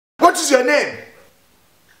What is your name?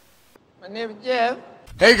 My name is Jeff.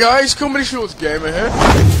 Hey guys, Comedy Shorts Gamer here.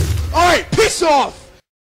 Alright, piss off!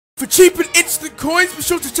 For cheap and instant coins, be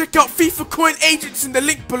sure to check out FIFA Coin Agents in the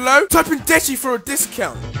link below. Type in Deji for a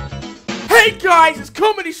discount. Hey guys, it's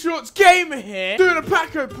Comedy Shorts Gamer here, doing a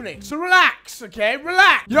pack opening, so relax, okay?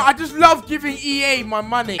 Relax. You know, I just love giving EA my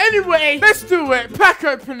money. Anyway, let's do it. Pack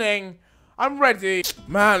opening. I'm ready.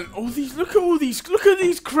 Man, look at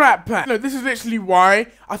these crap packs. No, this is literally why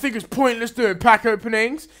I think it's pointless doing pack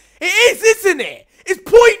openings. It is, isn't it? It's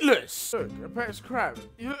pointless. Look, I bet it's crap.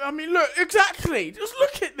 I mean, look, exactly. Just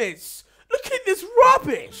look at this. Look at this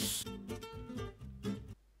rubbish.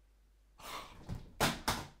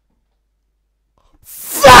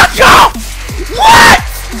 Fuck off! What?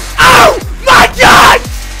 Oh my god!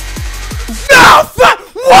 No, what?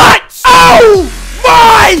 Oh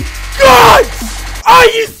my god! Are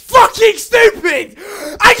you fucking stupid?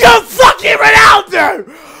 I got fucking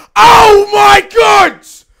Ronaldo! Oh my god!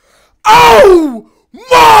 Oh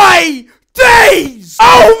my days!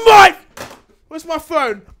 Oh my! Where's my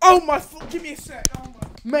phone? Oh my! Give me a sec. Oh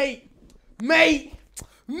my! Mate!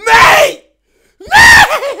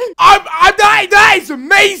 That is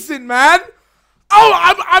amazing, man. Oh,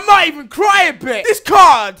 I might even cry a bit. This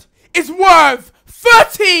card is worth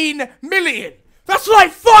 13 million. That's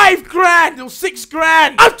like 5 grand or 6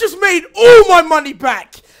 grand. I've just made all my money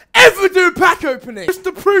back. Ever do a pack opening. Just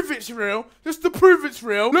to prove it's real.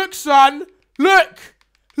 Look, son. Look,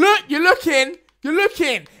 you're looking.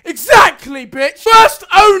 Exactly, bitch. First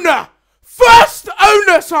owner,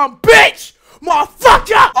 son, bitch.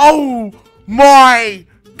 Motherfucker. Oh my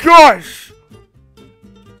gosh.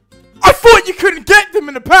 I thought you couldn't get them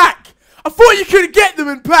in a pack. You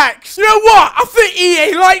know what? I think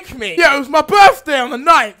EA like me. Yeah, it was my birthday on the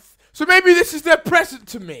 9th. So maybe this is their present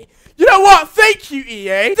to me. You know what? Thank you,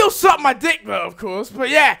 EA. Still suck my dick though, of course. But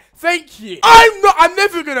yeah, thank you. I'm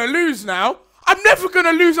never gonna lose now. I'm never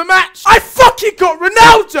gonna lose a match. I fucking got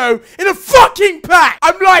Ronaldo in a fucking pack.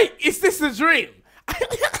 I'm like, is this a dream? I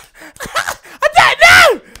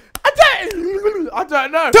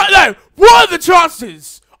don't know. What are the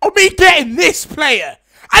chances of me getting this player?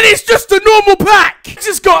 And it's just a normal pack.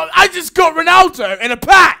 I just got Ronaldo in a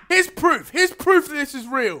pack. Here's proof that this is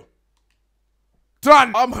real.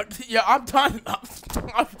 Done. I'm done. I'm done.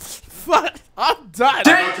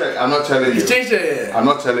 I'm not telling you. Change it. I'm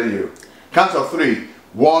not telling you. Count of 3.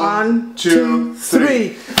 1, 2,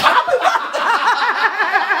 3.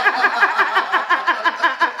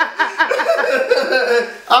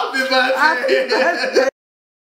 Happy birthday.